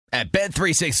At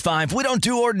Bet365, we don't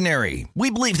do ordinary. We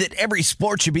believe that every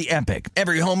sport should be epic.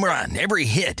 Every home run, every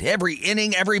hit, every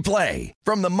inning, every play.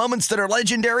 From the moments that are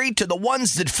legendary to the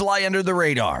ones that fly under the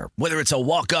radar. Whether it's a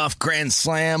walk-off grand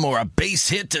slam or a base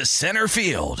hit to center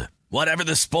field. Whatever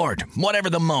the sport, whatever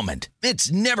the moment.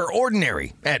 It's never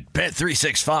ordinary at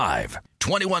Bet365.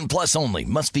 21 plus only.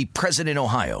 Must be present in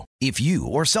Ohio. If you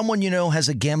or someone you know has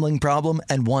a gambling problem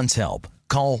and wants help,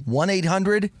 call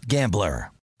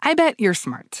 1-800-GAMBLER. I bet you're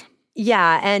smart.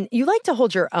 Yeah, and you like to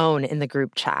hold your own in the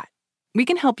group chat. We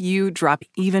can help you drop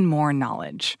even more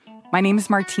knowledge. My name is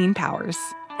Martine Powers.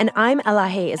 And I'm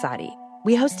Elahe Izadi.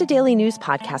 We host a daily news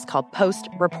podcast called Post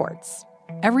Reports.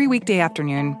 Every weekday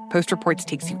afternoon, Post Reports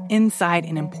takes you inside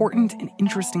an important and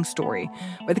interesting story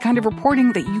with the kind of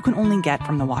reporting that you can only get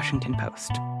from the Washington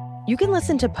Post. You can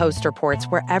listen to Post Reports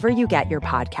wherever you get your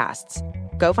podcasts.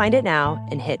 Go find it now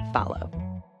and hit follow.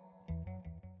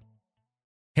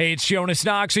 Hey, it's Jonas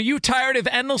Knox. Are you tired of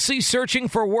endlessly searching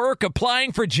for work,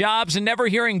 applying for jobs, and never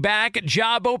hearing back?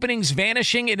 Job openings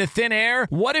vanishing into thin air?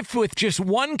 What if with just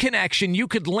one connection, you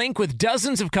could link with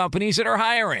dozens of companies that are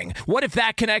hiring? What if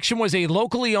that connection was a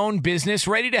locally owned business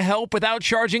ready to help without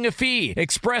charging a fee?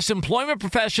 Express Employment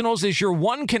Professionals is your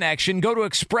one connection. Go to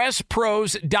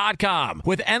expresspros.com.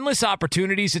 With endless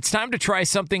opportunities, it's time to try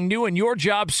something new in your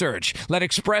job search. Let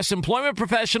Express Employment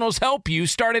Professionals help you.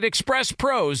 Start at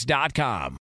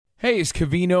expresspros.com. Hey, it's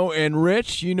Cavino and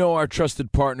Rich. You know our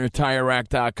trusted partner,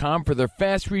 TireRack.com, for their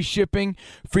fast free shipping,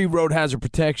 free road hazard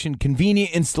protection,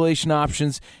 convenient installation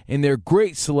options, and their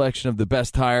great selection of the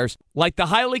best tires, like the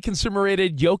highly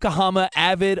consumer-rated Yokohama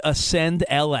Avid Ascend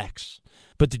LX.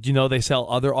 But did you know they sell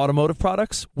other automotive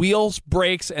products? Wheels,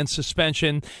 brakes, and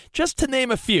suspension, just to name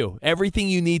a few. Everything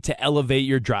you need to elevate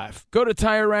your drive. Go to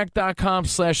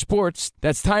TireRack.com/sports.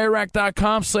 That's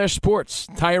TireRack.com/sports.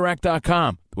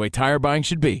 TireRack.com, the way tire buying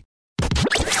should be.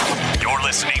 You're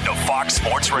listening to Fox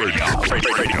Sports Radio.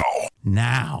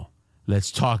 Now,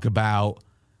 let's talk about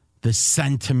the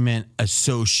sentiment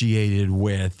associated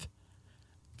with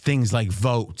things like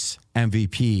votes,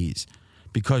 MVPs.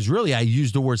 Because really, I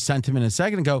used the word sentiment a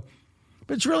second ago,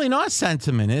 but it's really not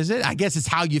sentiment, is it? I guess it's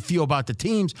how you feel about the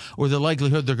teams or the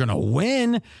likelihood they're going to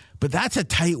win, but that's a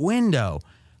tight window.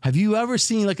 Have you ever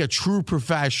seen like a true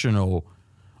professional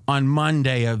on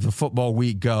Monday of the football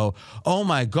week go, oh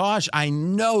my gosh, I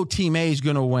know Team A is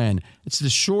going to win. It's the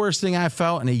surest thing I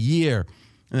felt in a year.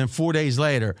 And then 4 days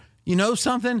later, you know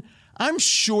something? I'm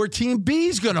sure Team B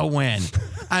is going to win.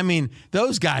 I mean,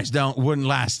 those guys wouldn't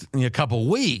last a couple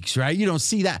weeks, right? You don't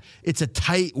see that. It's a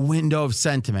tight window of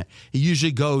sentiment. It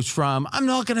usually goes from, I'm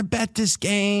not going to bet this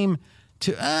game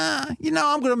to, I'm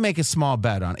going to make a small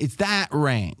bet on it. It's that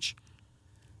range.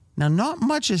 Now, not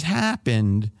much has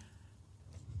happened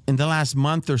in the last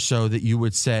month or so that you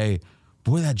would say,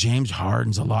 boy, that James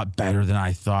Harden's a lot better than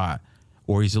I thought,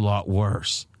 or he's a lot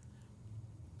worse.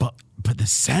 But the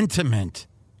sentiment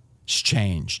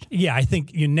changed. Yeah, I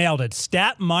think you nailed it.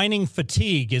 Stat mining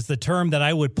fatigue is the term that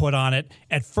I would put on it.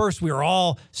 At first, we were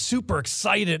all super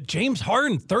excited. James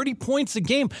Harden, 30 points a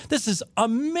game. This is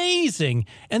amazing.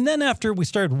 And then after we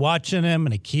started watching him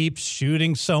and he keeps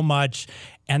shooting so much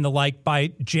and the like,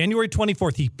 by January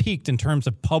 24th, he peaked in terms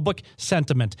of public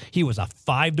sentiment. He was a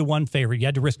 5-1 favorite. You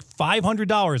had to risk $500,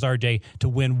 RJ, to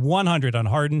win 100 on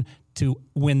Harden to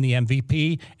win the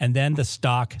MVP, and then the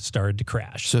stock started to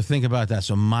crash. So think about that.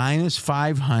 So minus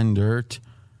 500.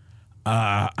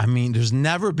 There's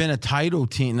never been a title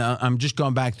team. I'm just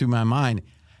going back through my mind,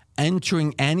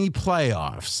 entering any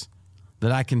playoffs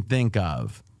that I can think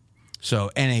of.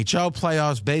 So NHL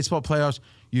playoffs, baseball playoffs,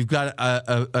 you've got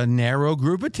a narrow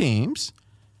group of teams.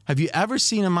 Have you ever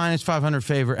seen a minus 500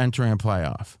 favorite entering a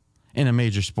playoff in a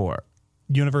major sport?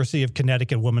 University of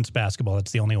Connecticut women's basketball.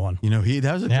 That's the only one.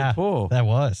 That was a good pull. That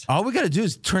was. All we got to do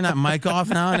is turn that mic off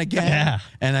now and again. Yeah.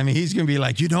 And he's going to be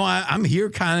like, I'm here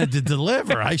kind of to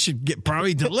deliver. I should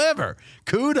probably deliver.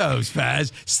 Kudos,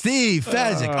 Fez. Steve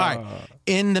Fezzik. All right.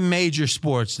 In the major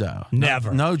sports, though.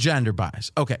 Never. No gender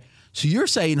bias. Okay. So you're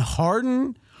saying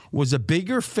Harden was a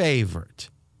bigger favorite.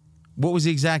 What was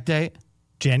the exact date?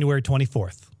 January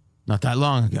 24th. Not that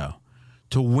long ago.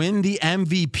 To win the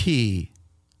MVP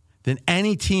than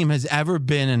any team has ever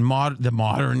been in the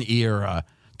modern era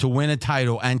to win a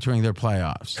title entering their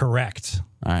playoffs. Correct.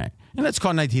 All right. And let's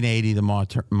call 1980 the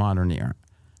modern era.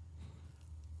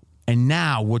 And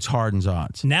now, what's Harden's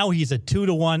odds? Now he's a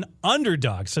 2-1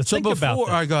 underdog. So think about that. All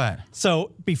right, go ahead.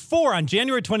 So before, on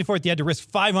January 24th, you had to risk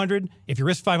 500. If you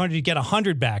risk 500, you get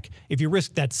 100 back. If you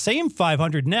risk that same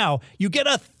 500 now, you get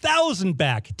 1,000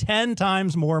 back, 10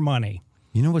 times more money.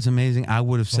 You know what's amazing? I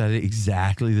would have said it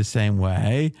exactly the same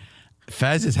way.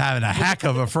 Fez is having a heck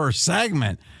of a first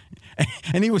segment.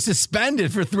 and he was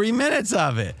suspended for 3 minutes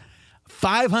of it.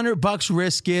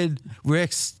 $500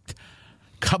 risked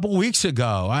a couple weeks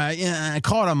ago. I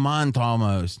call it a month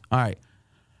almost. All right,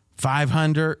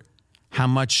 500. How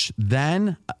much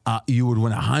then? You would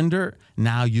win 100.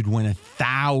 Now you'd win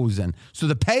 1,000. So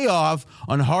the payoff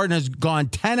on Harden has gone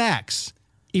 10x.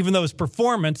 Even though his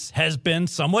performance has been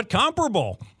somewhat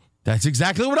comparable. That's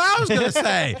exactly what I was going to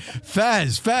say.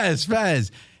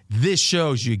 Fez. This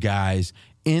shows you guys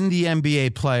in the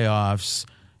NBA playoffs,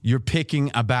 you're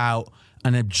picking about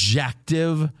an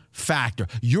objective factor.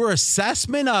 Your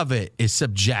assessment of it is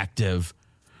subjective,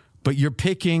 but you're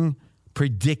predicting,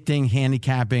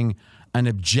 handicapping an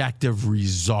objective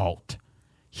result.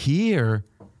 Here,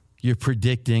 you're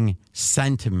predicting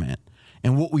sentiment.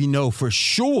 And what we know for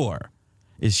sure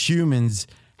is humans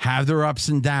have their ups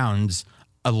and downs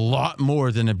a lot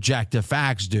more than objective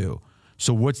facts do.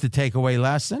 So what's the takeaway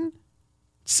lesson?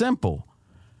 Simple.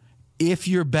 If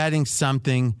you're betting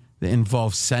something that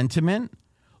involves sentiment,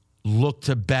 look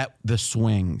to bet the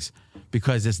swings,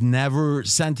 because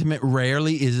sentiment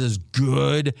rarely is as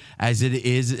good as it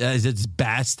is as its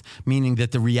best, meaning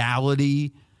that the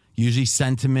reality, usually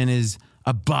sentiment is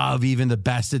above even the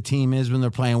best a team is when they're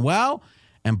playing well,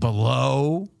 and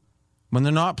below when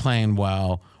they're not playing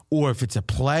well, or if it's a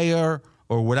player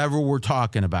or whatever we're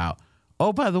talking about.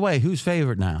 Oh, by the way, who's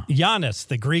favorite now? Giannis,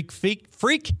 the Greek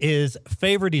freak, is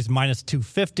favored. He's minus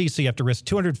 250, so you have to risk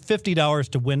 $250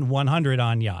 to win 100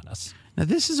 on Giannis. Now,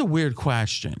 this is a weird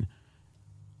question.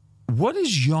 What has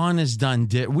Giannis done?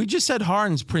 We just said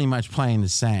Harden's pretty much playing the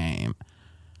same.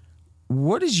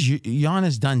 What has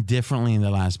Giannis done differently in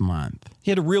the last month?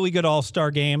 He had a really good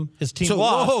All-Star game. His team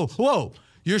lost. Whoa.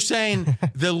 You're saying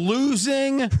the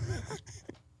losing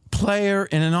player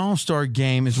in an All-Star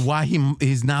game is why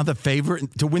he's now the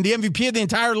favorite to win the MVP of the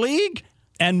entire league?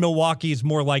 And Milwaukee's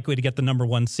more likely to get the number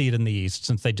 1 seed in the East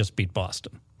since they just beat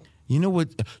Boston. You know what?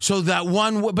 So that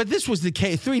one, but this was the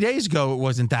case 3 days ago. It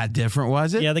wasn't that different,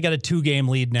 was it? Yeah, they got a 2-game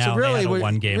lead now. So really, they had a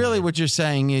 1-game really, lead. what you're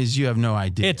saying is you have no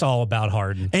idea. It's all about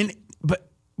Harden.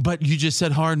 But you just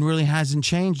said Harden really hasn't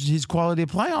changed his quality of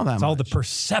play all that much. It's all the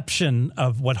perception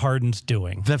of what Harden's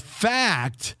doing. The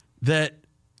fact that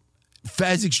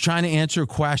Fezzik's trying to answer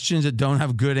questions that don't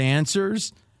have good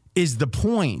answers is the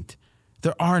point.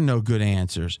 There are no good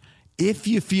answers. If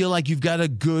you feel like you've got a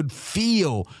good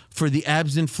feel for the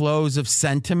ebbs and flows of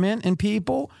sentiment in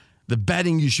people, the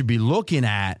betting you should be looking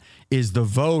at is the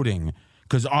voting,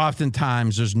 because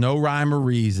oftentimes there's no rhyme or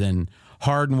reason.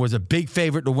 Harden was a big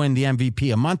favorite to win the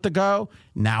MVP a month ago.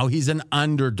 Now he's an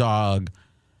underdog.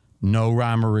 No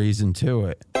rhyme or reason to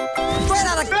it. Straight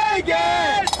out of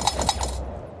Vegas!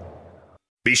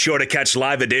 Be sure to catch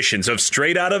live editions of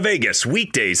Straight Out of Vegas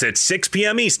weekdays at 6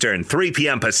 p.m. Eastern, 3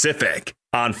 p.m. Pacific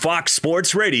on Fox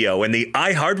Sports Radio and the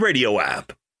iHeartRadio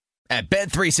app. At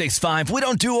Bet365, we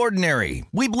don't do ordinary.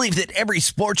 We believe that every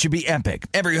sport should be epic.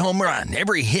 Every home run,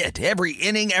 every hit, every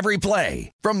inning, every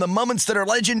play. From the moments that are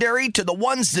legendary to the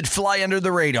ones that fly under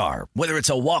the radar. Whether it's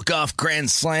a walk-off grand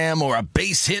slam or a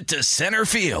base hit to center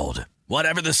field.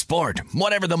 Whatever the sport,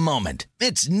 whatever the moment.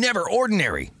 It's never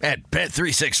ordinary at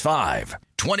Bet365.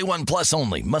 21 plus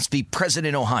only. Must be present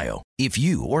in Ohio. If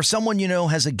you or someone you know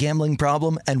has a gambling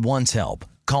problem and wants help,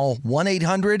 call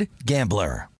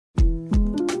 1-800-GAMBLER.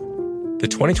 The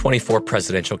 2024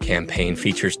 presidential campaign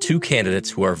features 2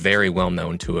 candidates who are very well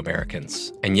known to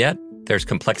Americans. And yet, there's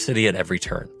complexity at every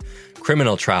turn.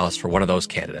 Criminal trials for one of those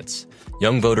candidates.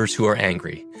 Young voters who are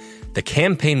angry. The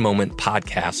Campaign Moment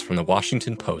podcast from the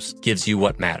Washington Post gives you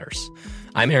what matters.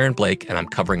 I'm Aaron Blake, and I'm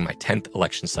covering my 10th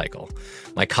election cycle.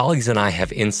 My colleagues and I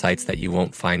have insights that you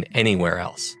won't find anywhere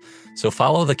else. So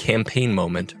follow The Campaign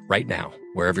Moment right now,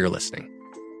 wherever you're listening.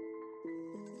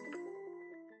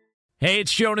 Hey,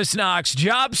 it's Jonas Knox.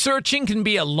 Job searching can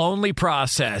be a lonely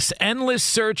process. Endless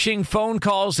searching, phone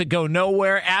calls that go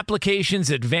nowhere, applications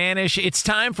that vanish. It's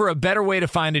time for a better way to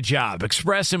find a job.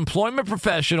 Express Employment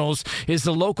Professionals is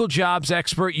the local jobs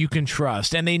expert you can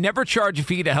trust, and they never charge a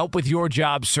fee to help with your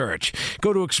job search.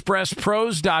 Go to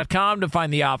expresspros.com to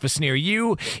find the office near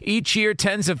you. Each year,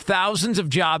 tens of thousands of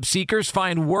job seekers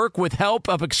find work with help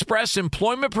of Express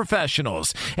Employment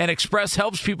Professionals, and Express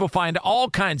helps people find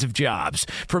all kinds of jobs,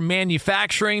 from manufacturing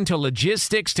to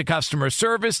logistics to customer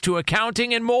service to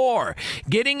accounting and more.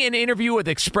 Getting an interview with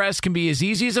Express can be as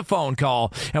easy as a phone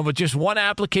call, and with just one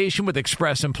application with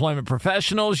Express Employment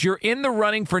Professionals, you're in the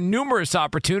running for numerous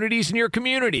opportunities in your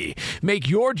community. Make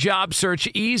your job search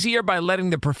easier by letting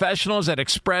the professionals at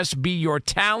Express be your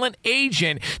talent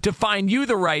agent to find you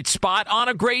the right spot on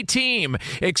a great team.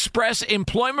 Express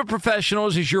Employment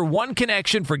Professionals is your one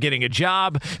connection for getting a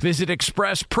job. Visit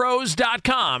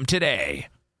expresspros.com today.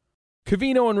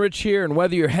 Covino and Rich here, and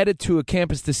whether you're headed to a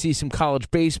campus to see some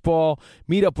college baseball,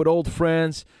 meet up with old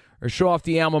friends, or show off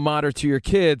the alma mater to your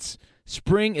kids,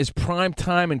 spring is prime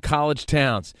time in college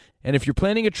towns. And if you're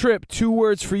planning a trip, 2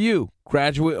 words for you: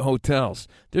 Graduate Hotels.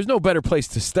 There's no better place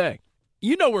to stay.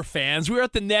 You know we're fans. We were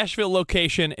at the Nashville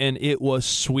location, and it was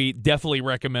sweet. Definitely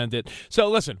recommend it. So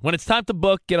listen, when it's time to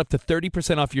book, get up to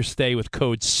 30% off your stay with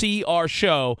code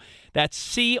CRSHOW. That's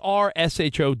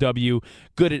CRSHOW.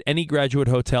 Good at any Graduate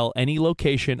Hotel, any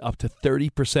location, up to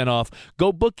 30% off.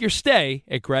 Go book your stay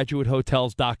at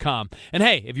graduatehotels.com. And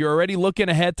hey, if you're already looking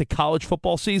ahead to college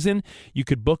football season, you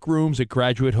could book rooms at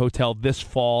Graduate Hotel this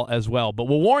fall as well. But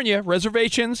we'll warn you,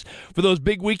 reservations for those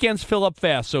big weekends fill up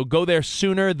fast, so go there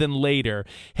sooner than later.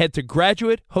 Head to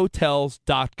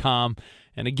graduatehotels.com.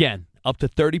 And again, up to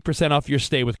 30% off your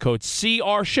stay with code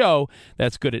CRSHOW.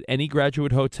 That's good at any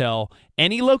Graduate Hotel,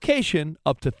 any location,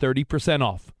 up to 30%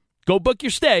 off. Go book your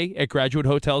stay at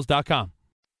graduatehotels.com.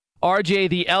 RJ,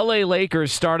 the LA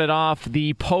Lakers started off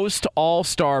the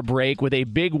post-All-Star break with a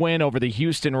big win over the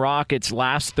Houston Rockets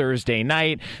last Thursday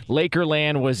night.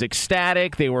 Lakerland was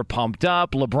ecstatic. They were pumped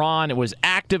up. LeBron was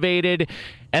activated.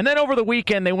 And then over the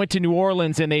weekend, they went to New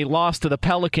Orleans and they lost to the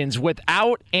Pelicans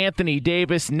without Anthony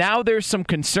Davis. Now there's some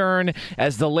concern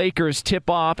as the Lakers tip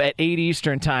off at 8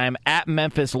 Eastern time at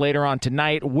Memphis later on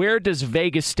tonight. Where does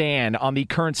Vegas stand on the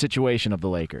current situation of the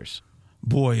Lakers?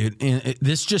 Boy,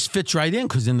 this just fits right in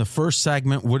because in the first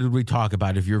segment, what did we talk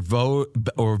about? If you're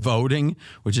voting,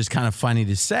 which is kind of funny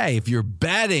to say, if you're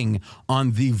betting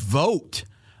on the vote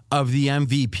of the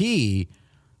MVP,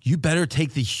 you better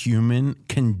take the human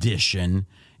condition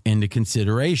into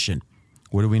consideration.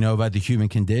 What do we know about the human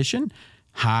condition?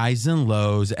 Highs and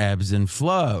lows, ebbs and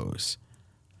flows.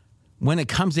 When it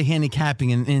comes to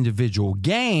handicapping an individual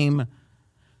game,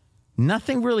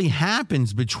 nothing really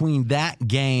happens between that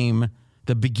game,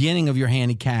 the beginning of your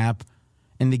handicap,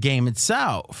 and the game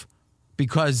itself,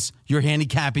 because you're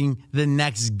handicapping the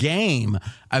next game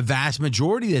a vast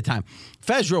majority of the time.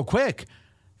 Fez, real quick,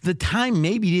 the time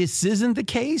maybe this isn't the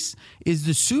case is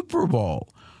the Super Bowl,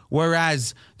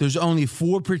 whereas there's only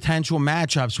 4 potential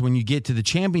matchups when you get to the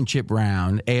championship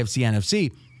round, AFC,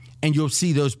 NFC, and you'll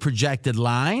see those projected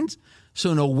lines.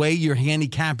 So in a way, you're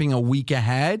handicapping a week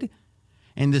ahead,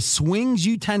 and the swings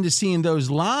you tend to see in those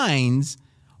lines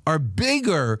are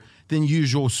bigger than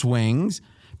usual swings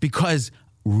because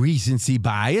recency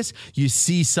bias. You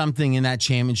see something in that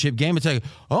championship game, it's like,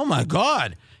 oh my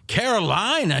God,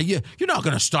 Carolina, you're not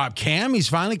going to stop Cam. He's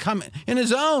finally coming in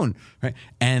his own. Right?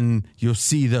 And you'll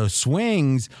see those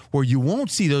swings, or you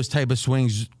won't see those type of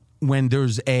swings when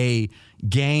there's a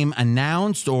game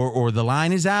announced or the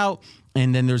line is out,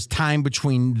 and then there's time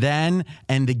between then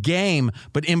and the game.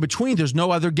 But in between, there's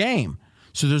no other game.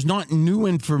 So there's not new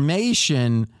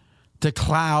information to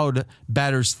cloud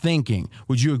bettors' thinking.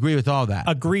 Would you agree with all that?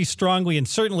 Agree strongly, and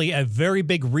certainly a very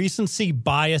big recency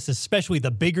bias, especially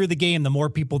the bigger the game, the more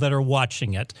people that are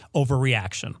watching it.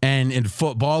 Overreaction. And in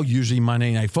football, usually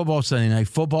Monday Night Football, Sunday Night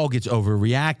Football gets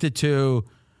overreacted to,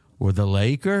 where the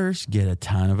Lakers get a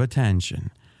ton of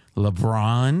attention.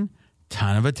 LeBron,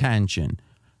 ton of attention.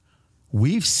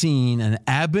 We've seen an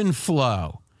ebb and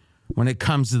flow when it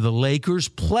comes to the Lakers'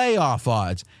 playoff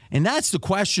odds. And that's the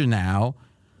question now.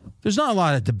 There's not a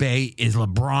lot of debate. Is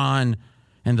LeBron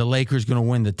and the Lakers going to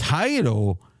win the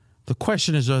title? The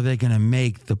question is, are they going to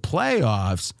make the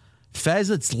playoffs? Fez,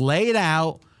 it's laid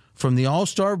out from the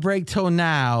All-Star break till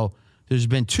now. There's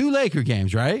been 2 Laker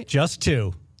games, right? Just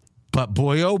 2. But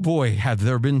boy, oh boy, have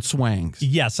there been swings.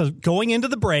 Yeah, so going into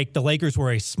the break, the Lakers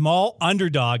were a small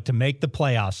underdog to make the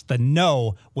playoffs. The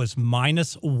no was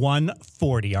minus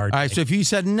 140. All right, so if you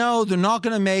said no, they're not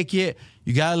going to make it,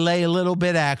 you got to lay a little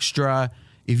bit extra.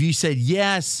 If you said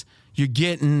yes, you're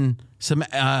getting some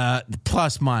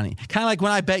plus money. Kind of like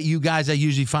when I bet you guys, I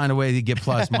usually find a way to get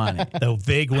plus money. The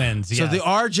big wins, yes. So the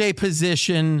RJ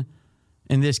position,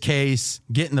 in this case,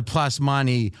 getting the plus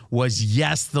money was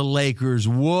yes, the Lakers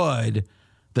would.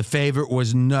 The favorite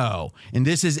was no. And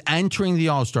this is entering the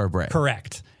All-Star break.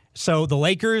 Correct. So the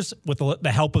Lakers, with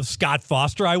the help of Scott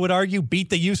Foster, I would argue, beat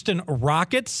the Houston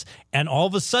Rockets. And all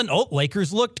of a sudden,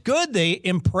 Lakers looked good. They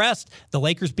impressed. The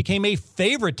Lakers became a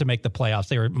favorite to make the playoffs.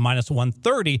 They were minus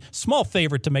 130, small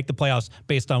favorite to make the playoffs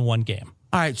based on one game.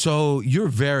 All right, so you're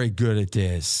very good at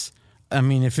this. I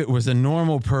mean, if it was a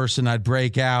normal person, I'd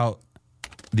break out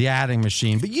the adding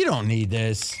machine, but you don't need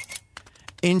this.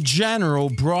 In general,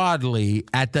 broadly,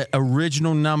 at the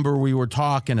original number we were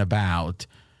talking about,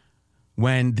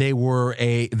 when the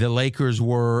Lakers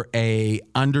were a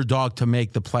underdog to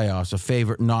make the playoffs, a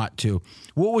favorite not to,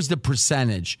 what was the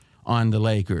percentage on the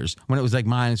Lakers when it was like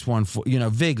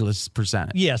 -1, Vegas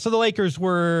percentage. Yeah, so the Lakers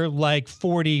were like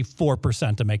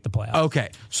 44% to make the playoffs. Okay,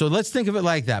 so let's think of it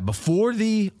like that. Before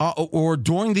the or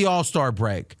during the All-Star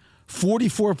break,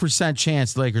 44%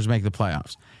 chance the Lakers make the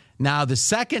playoffs. Now, the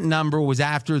second number was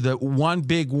after the one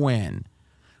big win.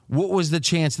 What was the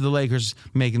chance of the Lakers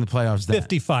making the playoffs then?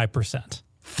 55%.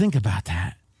 Think about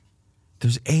that.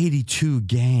 There's 82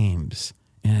 games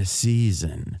in a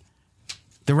season,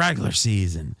 the regular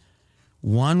season.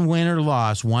 One win or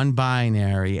loss, one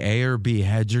binary, A or B,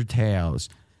 heads or tails,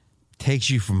 takes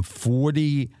you from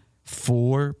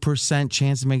 44%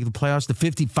 chance to make the playoffs to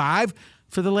 55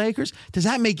 for the Lakers. Does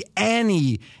that make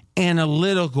any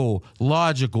analytical,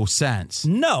 logical sense?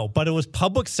 No, but it was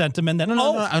public sentiment that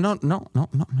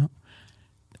No.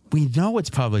 We know it's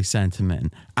public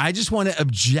sentiment. I just want to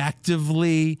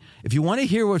objectively, if you want to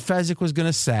hear what Fezzik was going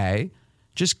to say,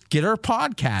 just get our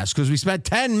podcast, because we spent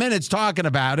 10 minutes talking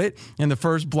about it in the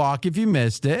first block. If you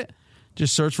missed it,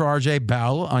 just search for RJ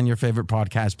Bell on your favorite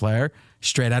podcast player,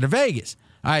 Straight Out of Vegas.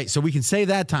 All right, so we can say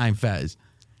that time, Fez.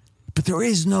 But there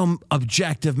is no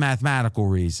objective mathematical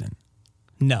reason.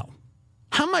 No.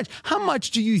 How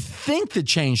much do you think the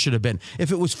change should have been?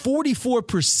 If it was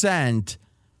 44%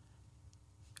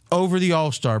 over the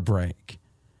All-Star break,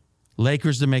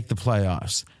 Lakers to make the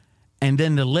playoffs, and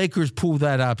then the Lakers pull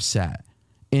that upset,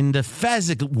 in the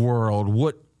Fezzik world,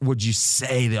 what would you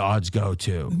say the odds go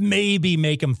to? Maybe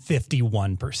make them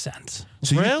 51%.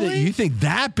 So really? You think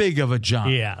that big of a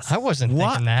jump? Yes. I wasn't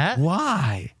thinking that.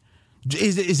 Why?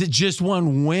 Is it just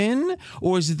one win,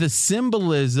 or is it the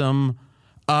symbolism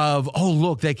of, oh,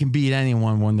 look, they can beat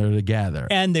anyone when they're together?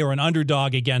 And they were an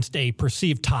underdog against a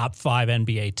perceived top 5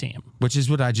 NBA team. Which is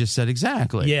what I just said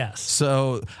exactly. Yes.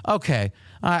 So, okay.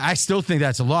 I still think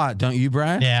that's a lot, don't you,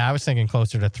 Brad? Yeah, I was thinking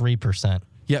closer to 3%.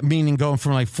 Yeah, meaning going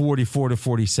from like 44 to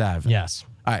 47. Yes.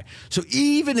 All right. So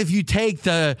even if you take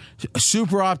the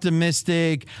super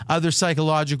optimistic, other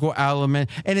psychological element,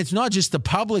 and it's not just the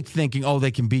public thinking, oh,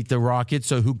 they can beat the Rockets,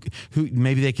 so who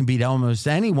maybe they can beat almost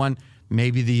anyone.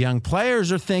 Maybe the young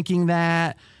players are thinking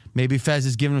that. Maybe Fez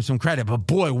is giving them some credit. But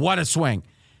boy, what a swing.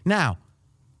 Now,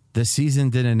 the season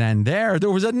didn't end there.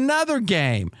 There was another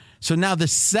game. So now the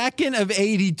second of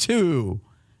 82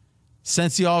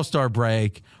 since the All-Star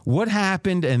break. What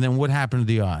happened, and then what happened to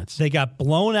the odds? They got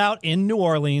blown out in New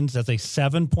Orleans as a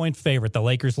 7-point favorite. The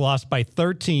Lakers lost by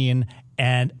 13,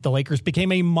 and the Lakers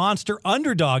became a monster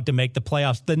underdog to make the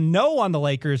playoffs. The no on the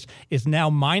Lakers is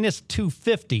now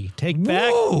 -250. Take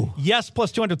back. Whoa. Yes,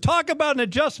 plus 200. Talk about an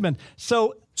adjustment.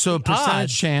 So a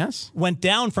percentage chance went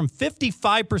down from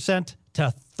 55%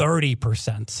 to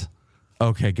 30%.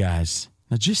 Okay, guys.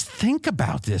 Now just think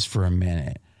about this for a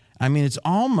minute. I mean, it's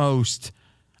almost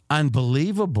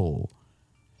unbelievable.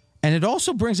 And it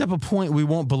also brings up a point we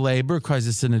won't belabor because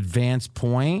it's an advanced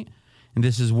point, and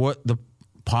this is what the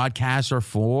podcasts are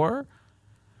for.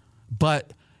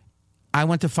 But I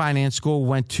went to finance school,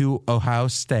 went to Ohio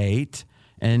State,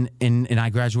 and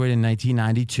I graduated in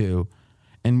 1992.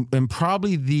 And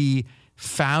probably the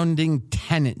founding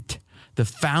tenet, the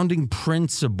founding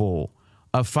principle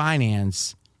of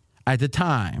finance at the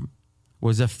time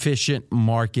was efficient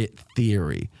market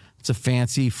theory. It's a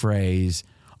fancy phrase.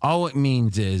 All it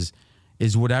means is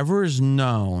whatever is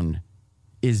known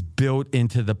is built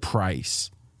into the price.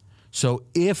 So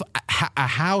if a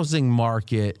housing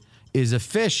market is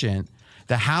efficient,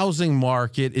 the housing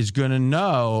market is going to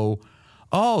know,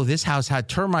 oh, this house had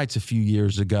termites a few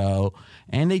years ago,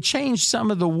 and they changed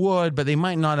some of the wood, but they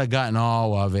might not have gotten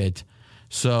all of it.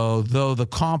 So though the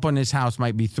comp on this house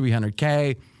might be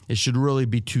 $300K, it should really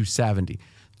be $270.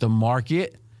 The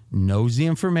market knows the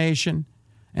information,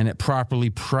 and it properly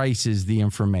prices the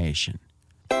information.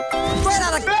 Straight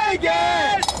Out of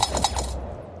Vegas!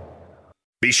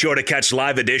 Be sure to catch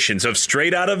live editions of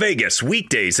Straight Out of Vegas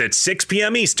weekdays at 6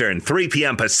 p.m. Eastern, 3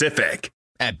 p.m. Pacific.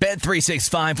 At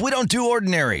Bet365, we don't do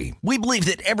ordinary. We believe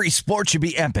that every sport should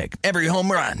be epic. Every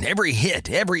home run, every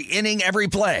hit, every inning, every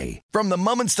play. From the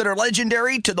moments that are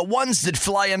legendary to the ones that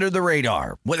fly under the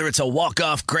radar. Whether it's a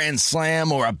walk-off grand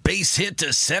slam or a base hit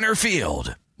to center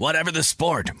field. Whatever the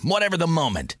sport, whatever the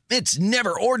moment. It's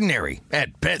never ordinary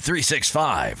at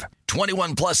Bet365.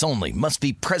 21 plus only. Must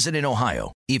be present in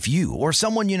Ohio. If you or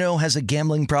someone you know has a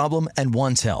gambling problem and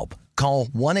wants help, call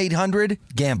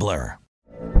 1-800-GAMBLER.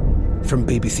 From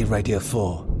BBC Radio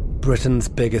 4, Britain's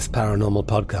biggest paranormal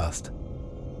podcast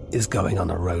is going on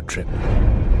a road trip.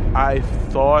 I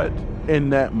thought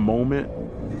in that moment,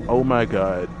 oh my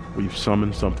God, we've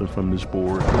summoned something from this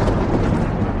board.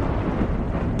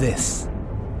 This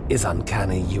is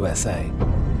Uncanny USA.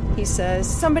 He says,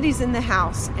 somebody's in the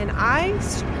house, and I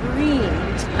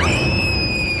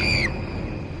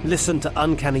Listen to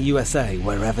Uncanny USA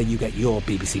wherever you get your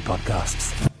BBC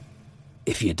podcasts,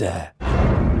 if you dare.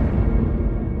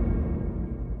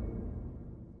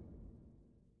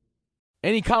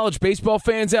 Any college baseball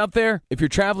fans out there? If you're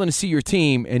traveling to see your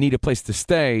team and need a place to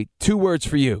stay, 2 words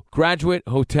for you: Graduate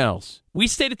Hotels. We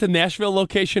stayed at the Nashville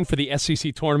location for the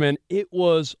SEC tournament. It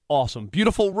was awesome.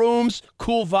 Beautiful rooms,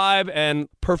 cool vibe, and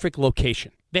perfect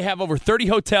location. They have over 30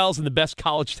 hotels in the best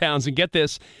college towns, and get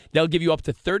this, they'll give you up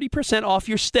to 30% off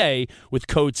your stay with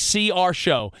code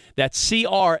CRSHOW. That's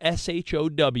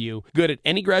CRSHOW. Good at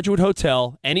any Graduate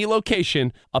Hotel, any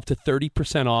location, up to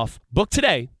 30% off. Book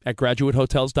today at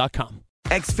graduatehotels.com.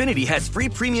 Xfinity has free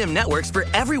premium networks for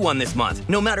everyone this month,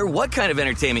 no matter what kind of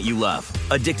entertainment you love.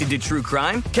 Addicted to true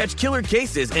crime? Catch killer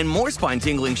cases and more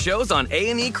spine-tingling shows on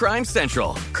A&E Crime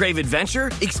Central. Crave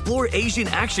adventure? Explore Asian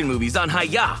action movies on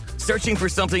Hi-YAH. Searching for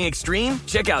something extreme?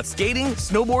 Check out skating,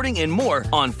 snowboarding, and more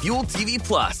on Fuel TV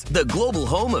Plus, the global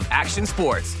home of action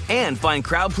sports. And find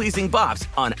crowd-pleasing bops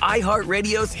on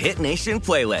iHeartRadio's Hit Nation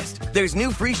playlist. There's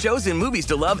new free shows and movies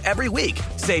to love every week.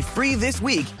 Say free this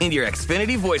week in your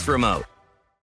Xfinity voice remote.